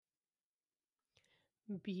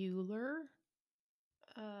Bueller?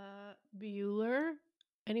 Bueller?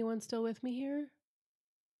 Anyone still with me here?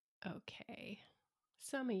 Okay.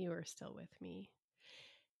 Some of you are still with me.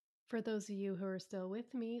 For those of you who are still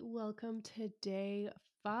with me, welcome to day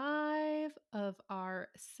 5 of our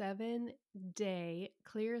 7-day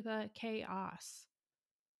Clear the Chaos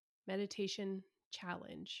meditation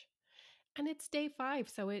challenge. And it's day 5,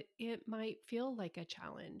 so it might feel like a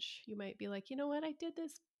challenge. You might be like, you know what? I did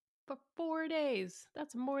this for 4 days.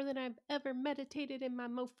 That's more than I've ever meditated in my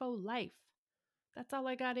mofo life. That's all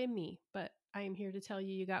I got in me. But I am here to tell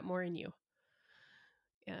you, you got more in you.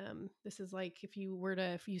 This is like if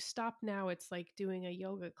you stop now, it's like doing a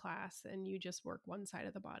yoga class and you just work one side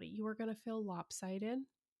of the body. You are going to feel lopsided.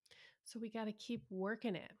 So we got to keep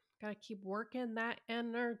working it. Got to keep working that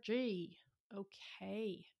energy.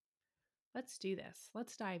 Okay. Let's do this.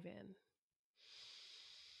 Let's dive in.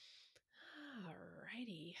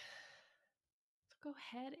 Alrighty. So go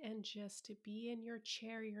ahead and just be in your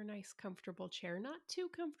chair, your nice comfortable chair. Not too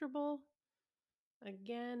comfortable.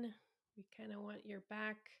 Again, we kind of want your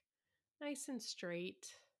back nice and straight.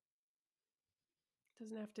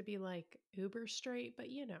 Doesn't have to be like uber straight, but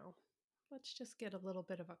let's just get a little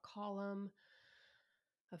bit of a column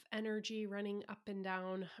of energy running up and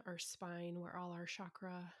down our spine where all our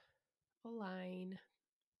chakra align.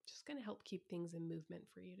 Just going to help keep things in movement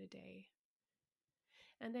for you today.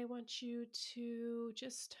 And I want you to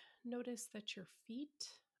just notice that your feet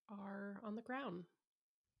are on the ground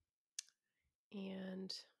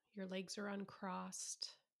and your legs are uncrossed.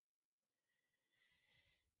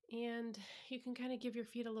 And you can kind of give your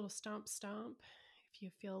feet a little stomp stomp if you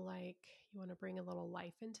feel like you want to bring a little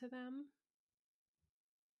life into them.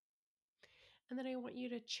 And then I want you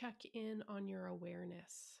to check in on your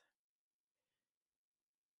awareness.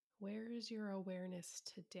 Where is your awareness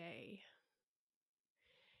today?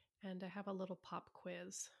 And I have a little pop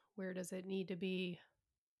quiz. Where does it need to be?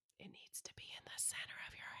 It needs to be in the center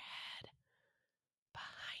of your head,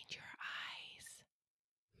 behind your eyes.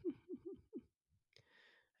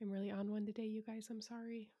 I'm really on one today, you guys. I'm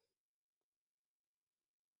sorry.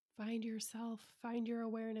 Find yourself, find your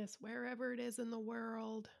awareness wherever it is in the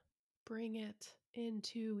world. Bring it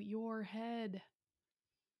into your head.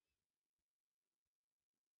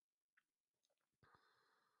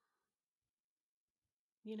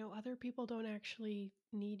 Other people don't actually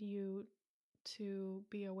need you to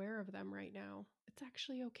be aware of them right now. It's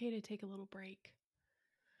actually okay to take a little break.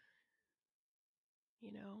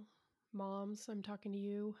 Moms, I'm talking to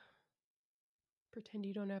you. Pretend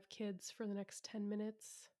you don't have kids for the next 10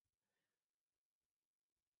 minutes.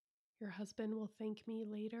 Your husband will thank me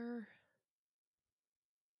later.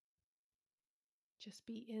 Just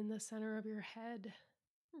be in the center of your head,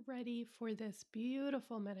 ready for this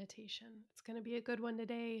beautiful meditation. It's going to be a good one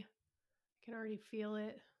today. I can already feel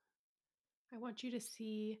it. I want you to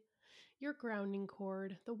see your grounding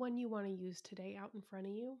cord, the one you want to use today, out in front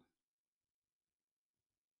of you.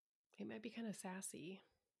 It might be kind of sassy.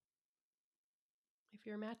 If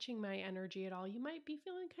you're matching my energy at all, you might be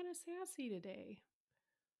feeling kind of sassy today.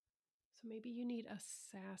 So maybe you need a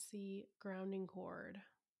sassy grounding cord.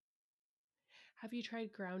 Have you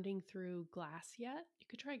tried grounding through glass yet? You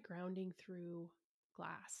could try grounding through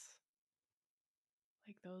glass.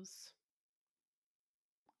 Like those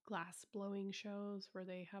glass blowing shows where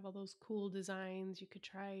they have all those cool designs. You could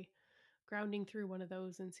try grounding through one of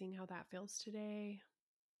those and seeing how that feels today.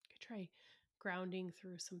 You could try grounding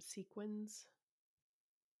through some sequins.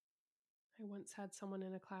 I once had someone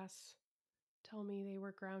in a class tell me they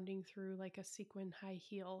were grounding through like a sequin high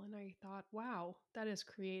heel, and I thought, wow, that is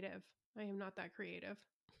creative. I am not that creative.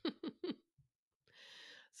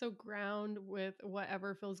 So ground with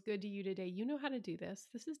whatever feels good to you today. You know how to do this.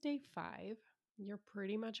 This is day 5. You're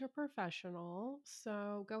pretty much a professional.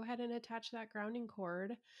 So go ahead and attach that grounding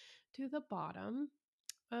cord to the bottom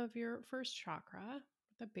of your first chakra,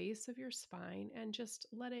 the base of your spine, and just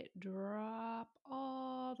let it drop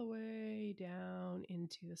all the way down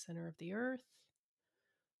into the center of the earth.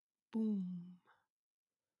 Boom.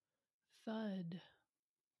 Thud.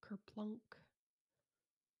 Kerplunk.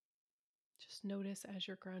 Just notice as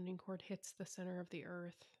your grounding cord hits the center of the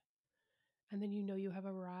earth. And then you have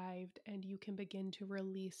arrived and you can begin to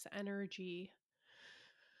release energy.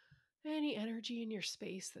 Any energy in your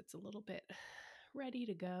space that's a little bit ready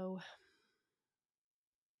to go.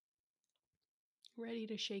 Ready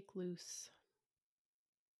to shake loose.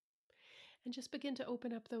 And just begin to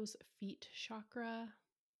open up those feet chakra.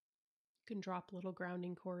 You can drop little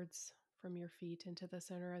grounding cords from your feet into the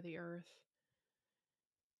center of the earth,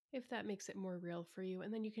 if that makes it more real for you.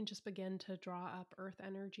 And then you can just begin to draw up earth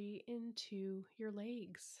energy into your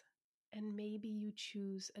legs. And maybe you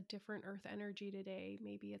choose a different earth energy today.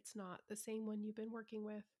 Maybe it's not the same one you've been working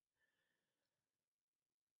with.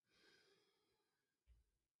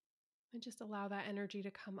 And just allow that energy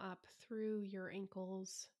to come up through your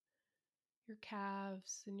ankles, your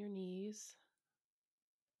calves, and your knees,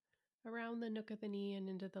 around the nook of the knee and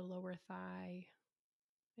into the lower thigh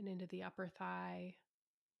and into the upper thigh,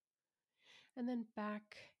 and then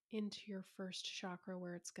back into your first chakra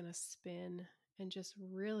where it's going to spin and just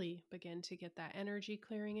really begin to get that energy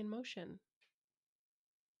clearing in motion.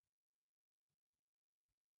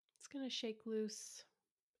 It's going to shake loose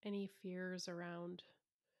any fears around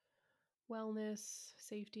wellness,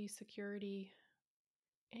 safety, security,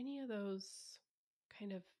 any of those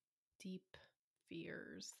kind of deep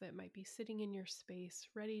fears that might be sitting in your space,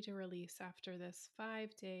 ready to release after this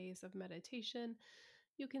 5 days of meditation.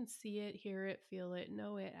 You can see it, hear it, feel it,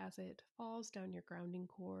 know it as it falls down your grounding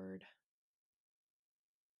cord.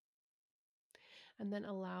 And then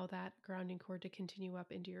allow that grounding cord to continue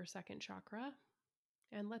up into your second chakra.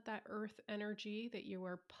 And let that earth energy that you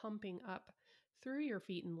are pumping up through your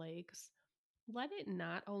feet and legs, let it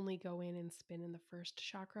not only go in and spin in the first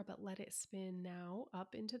chakra, but let it spin now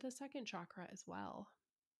up into the second chakra as well.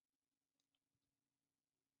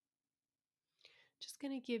 Just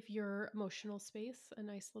going to give your emotional space a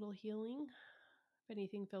nice little healing. If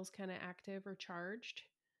anything feels kind of active or charged,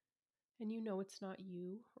 and you know it's not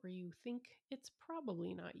you, or you think it's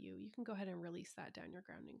probably not you, you can go ahead and release that down your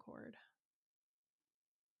grounding cord.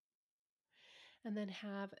 And then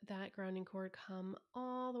have that grounding cord come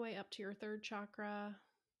all the way up to your third chakra.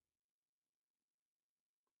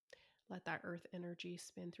 Let that earth energy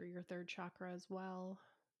spin through your third chakra as well.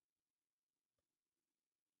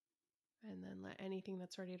 And then let anything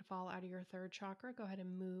that's ready to fall out of your third chakra go ahead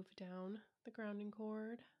and move down the grounding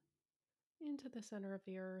cord into the center of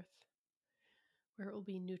the earth, where it will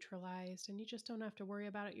be neutralized, and you just don't have to worry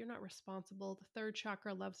about it. You're not responsible. The third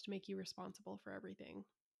chakra loves to make you responsible for everything.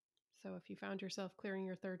 So if you found yourself clearing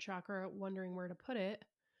your third chakra, wondering where to put it,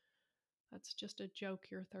 that's just a joke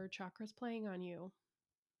your third chakra is playing on you.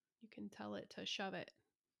 You can tell it to shove it.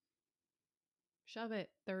 Shove it,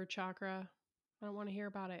 third chakra. I don't want to hear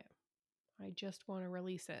about it. I just want to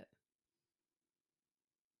release it.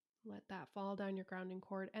 Let that fall down your grounding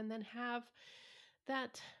cord, and then have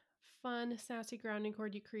that fun, sassy grounding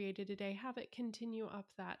cord you created today, have it continue up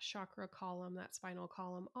that chakra column, that spinal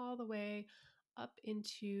column, all the way up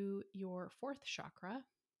into your fourth chakra.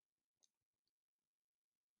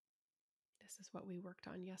 This is what we worked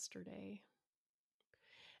on yesterday.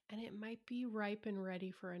 And it might be ripe and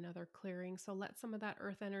ready for another clearing. So let some of that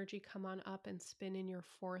earth energy come on up and spin in your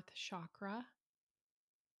fourth chakra.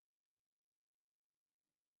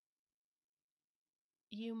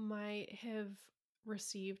 You might have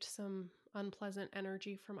received some unpleasant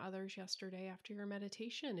energy from others yesterday after your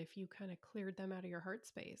meditation if you kind of cleared them out of your heart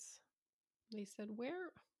space. They said,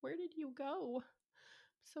 where did you go? I'm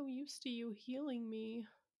so used to you healing me.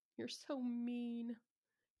 You're so mean.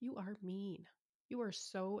 You are mean. You are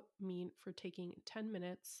so mean for taking 10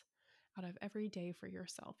 minutes out of every day for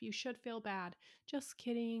yourself. You should feel bad. Just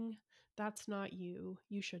kidding. That's not you.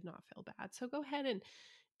 You should not feel bad. So go ahead and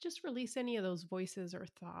just release any of those voices or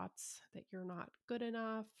thoughts that you're not good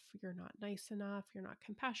enough, you're not nice enough, you're not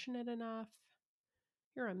compassionate enough,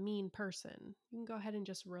 you're a mean person. You can go ahead and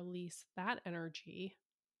just release that energy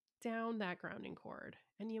down that grounding cord.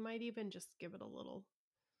 And you might even just give it a little,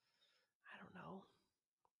 I don't know,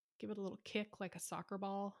 give it a little kick like a soccer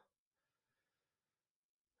ball.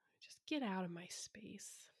 Just get out of my space.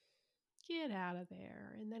 Get out of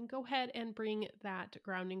there. And then go ahead and bring that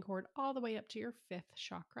grounding cord all the way up to your fifth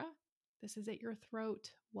chakra. This is at your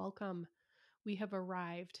throat. Welcome. We have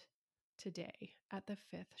arrived today at the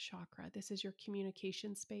fifth chakra. This is your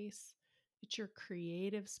communication space. It's your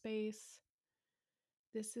creative space.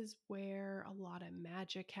 This is where a lot of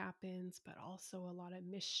magic happens, but also a lot of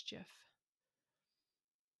mischief.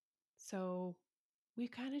 So we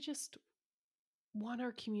kind of just want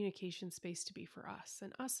our communication space to be for us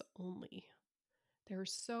and us only.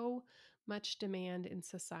 There's so much demand in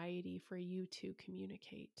society for you to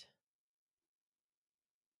communicate.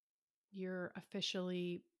 You're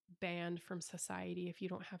officially banned from society if you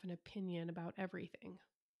don't have an opinion about everything.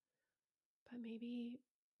 But maybe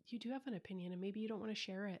you do have an opinion and maybe you don't want to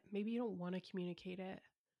share it. Maybe you don't want to communicate it.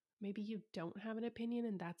 Maybe you don't have an opinion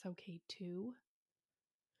and that's okay too.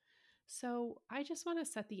 So I just want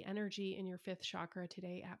to set the energy in your fifth chakra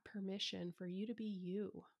today at permission for you to be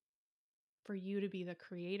you, for you to be the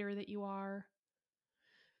creator that you are,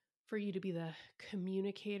 for you to be the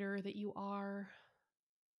communicator that you are.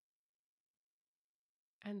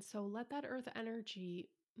 And so let that earth energy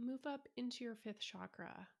move up into your fifth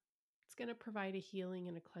chakra. It's going to provide a healing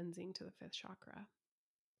and a cleansing to the fifth chakra.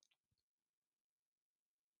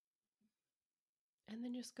 And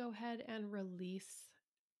then just go ahead and release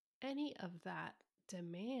any of that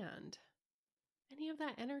demand, any of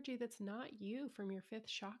that energy that's not you from your fifth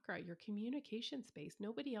chakra, your communication space.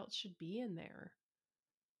 Nobody else should be in there.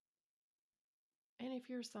 And if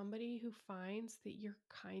you're somebody who finds that you're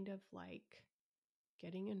kind of like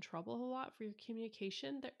getting in trouble a lot for your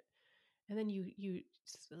communication, that and then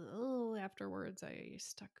oh, afterwards I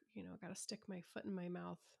stuck, got to stick my foot in my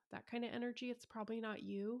mouth. That kind of energy, it's probably not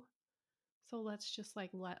you. So let's just like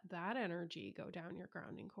let that energy go down your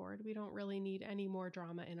grounding cord. We don't really need any more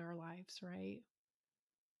drama in our lives, right?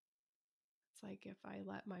 It's like if I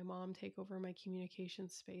let my mom take over my communication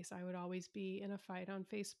space, I would always be in a fight on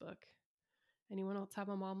Facebook. Anyone else have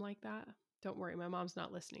a mom like that? Don't worry, my mom's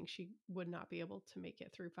not listening. She would not be able to make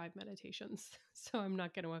it through 5 meditations. So I'm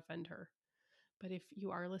not going to offend her. But if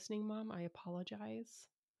you are listening, mom, I apologize.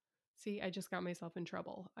 See, I just got myself in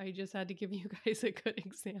trouble. I just had to give you guys a good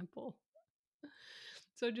example.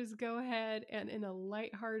 So just go ahead and in a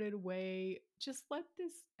lighthearted way, just let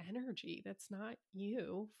this energy that's not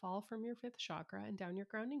you fall from your fifth chakra and down your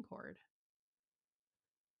grounding cord.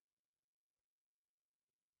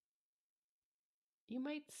 You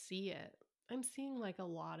might see it. I'm seeing like a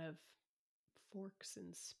lot of forks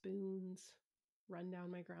and spoons run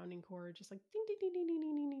down my grounding cord, just like ding, ding, ding, ding, ding,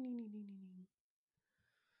 ding, ding, ding, ding, ding, ding, ding.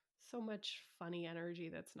 So much funny energy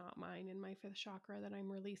that's not mine in my fifth chakra that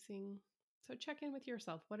I'm releasing. So check in with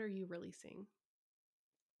yourself. What are you releasing?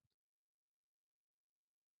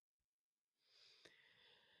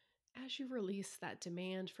 As you release that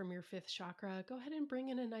demand from your fifth chakra, go ahead and bring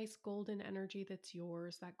in a nice golden energy that's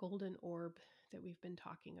yours, that golden orb that we've been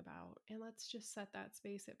talking about. And let's just set that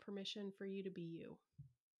space at permission for you to be you,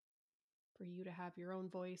 for you to have your own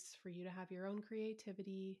voice, for you to have your own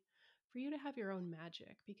creativity, for you to have your own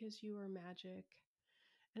magic because you are magic.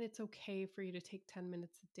 And it's okay for you to take 10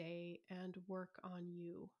 minutes a day and work on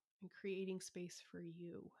you and creating space for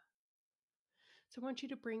you. So I want you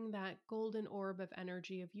to bring that golden orb of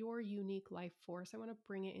energy of your unique life force. I want to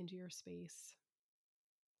bring it into your space.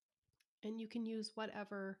 And you can use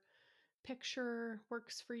whatever picture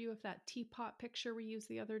works for you. If that teapot picture we used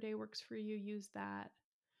the other day works for you, use that.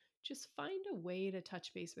 Just find a way to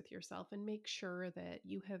touch base with yourself and make sure that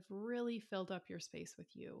you have really filled up your space with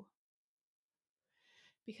you.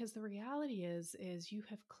 Because the reality is you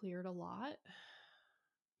have cleared a lot.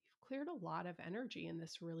 You've cleared a lot of energy in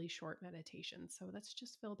this really short meditation. So let's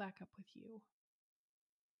just fill back up with you.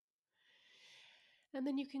 And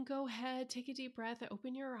then you can go ahead, take a deep breath,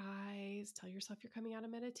 open your eyes, tell yourself you're coming out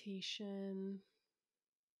of meditation.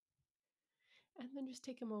 And then just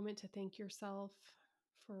take a moment to thank yourself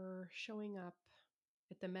for showing up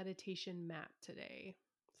at the meditation mat today.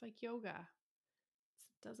 It's like yoga.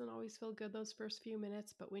 It doesn't always feel good those first few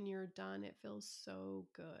minutes, but when you're done, it feels so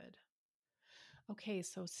good. Okay,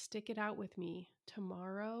 so stick it out with me.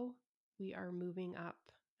 Tomorrow, we are moving up,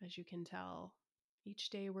 as you can tell.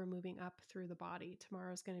 Each day, we're moving up through the body.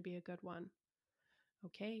 Tomorrow's going to be a good one.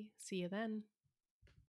 Okay, see you then.